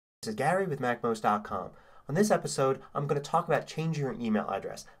This is Gary with MacMost.com. On this episode, I'm going to talk about changing your email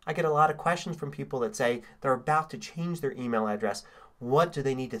address. I get a lot of questions from people that say they're about to change their email address. What do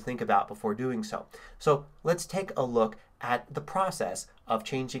they need to think about before doing so? So let's take a look at the process of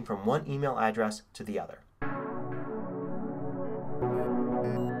changing from one email address to the other.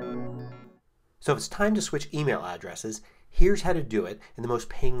 So if it's time to switch email addresses, here's how to do it in the most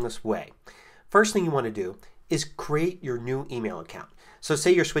painless way. First thing you want to do is create your new email account. So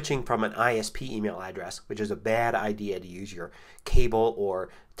say you're switching from an ISP email address, which is a bad idea to use your cable or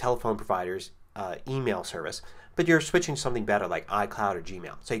telephone provider's email service, but you're switching to something better like iCloud or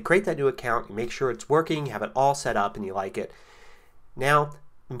Gmail. So you create that new account, you make sure it's working, you have it all set up and you like it. Now,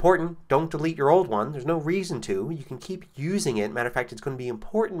 important, don't delete your old one. There's no reason to. You can keep using it. Matter of fact, it's going to be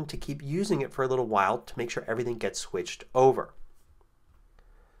important to keep using it for a little while to make sure everything gets switched over.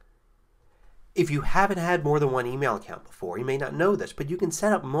 If you haven't had more than one email account before, you may not know this, but you can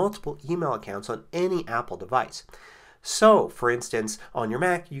set up multiple email accounts on any Apple device. So, for instance, on your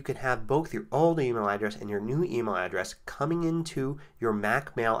Mac, you can have both your old email address and your new email address coming into your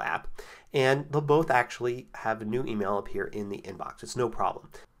Mac Mail app, and they'll both actually have a new email appear in the inbox. It's no problem.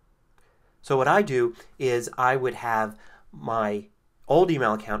 So what I do is I would have my old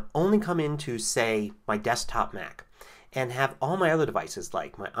email account only come into, say, my desktop Mac, and have all my other devices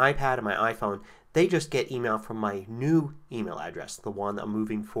like my iPad and my iPhone, they just get email from my new email address, the one I'm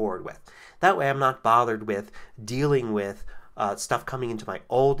moving forward with. That way I'm not bothered with dealing with stuff coming into my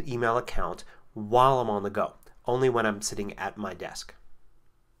old email account while I'm on the go, only when I'm sitting at my desk.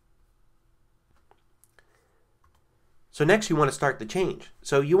 So next you want to start the change.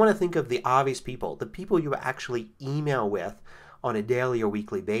 So you want to think of the obvious people, the people you actually email with on a daily or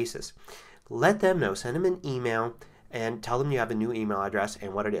weekly basis. Let them know, send them an email and tell them you have a new email address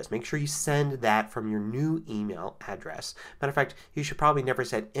and what it is. Make sure you send that from your new email address. Matter of fact, you should probably never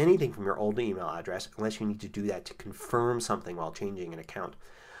send anything from your old email address unless you need to do that to confirm something while changing an account.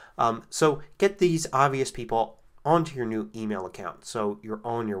 So get these obvious people onto your new email account so you're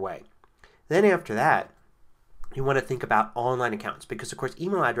on your way. Then after that, you want to think about online accounts because of course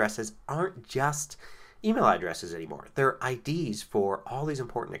email addresses aren't just email addresses anymore. They're IDs for all these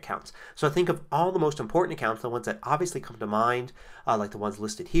important accounts. So think of all the most important accounts, the ones that obviously come to mind, like the ones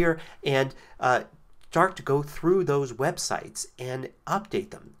listed here, and start to go through those websites and update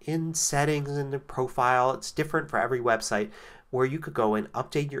them in settings in the profile. It's different for every website where you could go and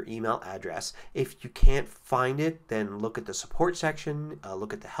update your email address. If you can't find it, then look at the support section,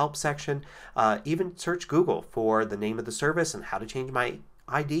 look at the help section, even search Google for the name of the service and how to change my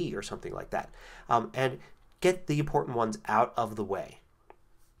ID or something like that, and get the important ones out of the way.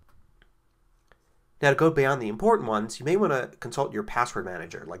 Now to go beyond the important ones, you may want to consult your password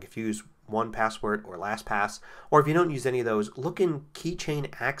manager, like if you use 1Password or LastPass, or if you don't use any of those, look in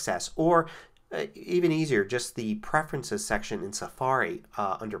Keychain Access, or even easier, just the Preferences section in Safari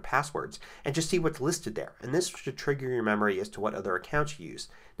under Passwords, and just see what's listed there. And this should trigger your memory as to what other accounts you use.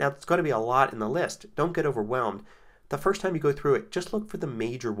 Now it's going to be a lot in the list. Don't get overwhelmed. The first time you go through it, just look for the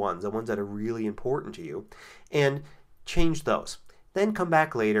major ones, the ones that are really important to you, and change those. Then come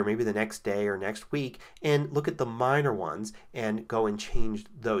back later, maybe the next day or next week, and look at the minor ones and go and change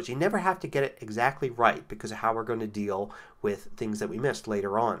those. You never have to get it exactly right because of how we're going to deal with things that we missed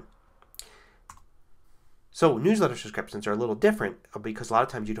later on. So newsletter subscriptions are a little different because a lot of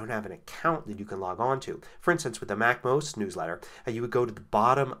times you don't have an account that you can log on to. For instance, with the MacMost newsletter, you would go to the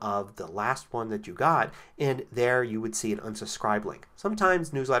bottom of the last one that you got and there you would see an unsubscribe link.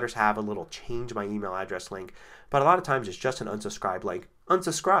 Sometimes newsletters have a little change my email address link, but a lot of times it's just an unsubscribe link.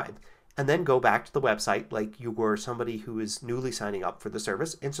 Unsubscribe and then go back to the website like you were somebody who is newly signing up for the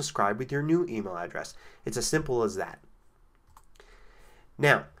service and subscribe with your new email address. It's as simple as that.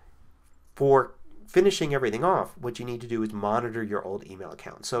 Now, for finishing everything off, what you need to do is monitor your old email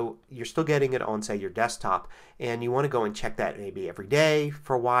account. So you're still getting it on, say, your desktop, and you want to go and check that maybe every day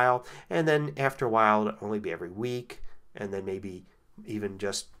for a while, and then after a while it'll only be every week, and then maybe even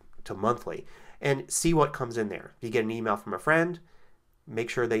just to monthly, and see what comes in there. If you get an email from a friend, make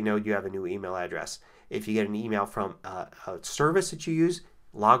sure they know you have a new email address. If you get an email from a service that you use,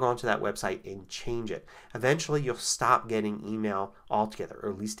 log on to that website and change it. Eventually you'll stop getting email altogether, or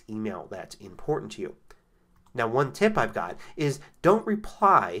at least email that's important to you. Now one tip I've got is don't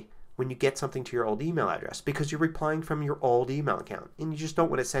reply when you get something to your old email address because you're replying from your old email account and you just don't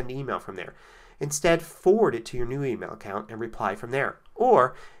want to send email from there. Instead, forward it to your new email account and reply from there.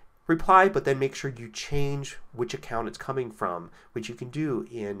 Or reply, but then make sure you change which account it's coming from, which you can do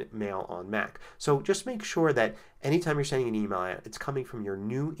in Mail on Mac. So just make sure that anytime you're sending an email out, it's coming from your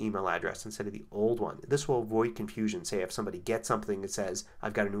new email address instead of the old one. This will avoid confusion. Say if somebody gets something that says,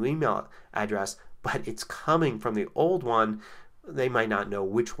 I've got a new email address, but it's coming from the old one, they might not know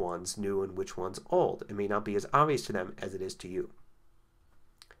which one's new and which one's old. It may not be as obvious to them as it is to you.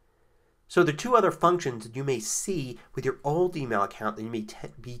 So there are two other functions that you may see with your old email account that you may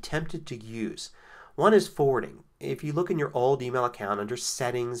be tempted to use. One is forwarding. If you look in your old email account under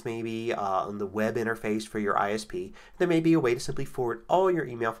settings, maybe on the web interface for your ISP, there may be a way to simply forward all your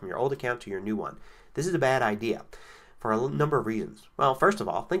email from your old account to your new one. This is a bad idea for a number of reasons. Well, first of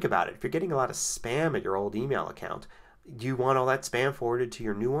all, think about it. If you're getting a lot of spam at your old email account, do you want all that spam forwarded to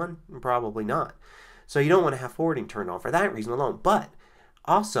your new one? Probably not. So you don't want to have forwarding turned on for that reason alone. But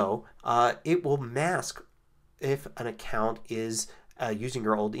also, it will mask if an account is using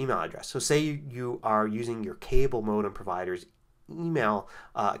your old email address. So say you are using your cable modem provider's email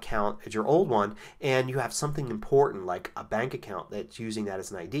account as your old one, and you have something important like a bank account that's using that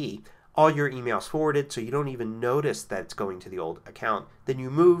as an ID. All your emails forwarded, so you don't even notice that it's going to the old account. Then you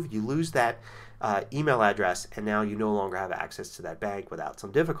move, you lose that email address, and now you no longer have access to that bank without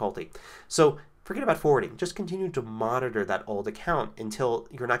some difficulty. So forget about forwarding. Just continue to monitor that old account until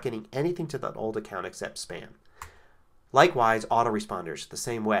you're not getting anything to that old account except spam. Likewise, autoresponders, the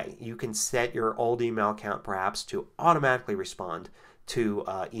same way. You can set your old email account perhaps to automatically respond to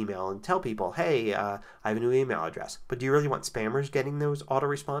email and tell people, hey, I have a new email address. But do you really want spammers getting those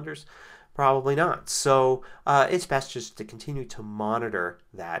autoresponders? Probably not. So it's best just to continue to monitor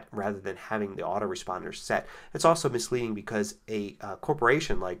that rather than having the autoresponders set. It's also misleading because a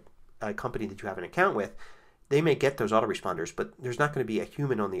corporation like a company that you have an account with, they may get those autoresponders, but there's not going to be a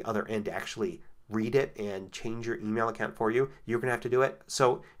human on the other end to actually read it and change your email account for you. You're going to have to do it.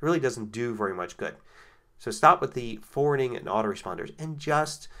 So it really doesn't do very much good. So stop with the forwarding and autoresponders and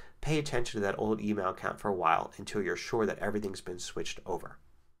just pay attention to that old email account for a while until you're sure that everything's been switched over.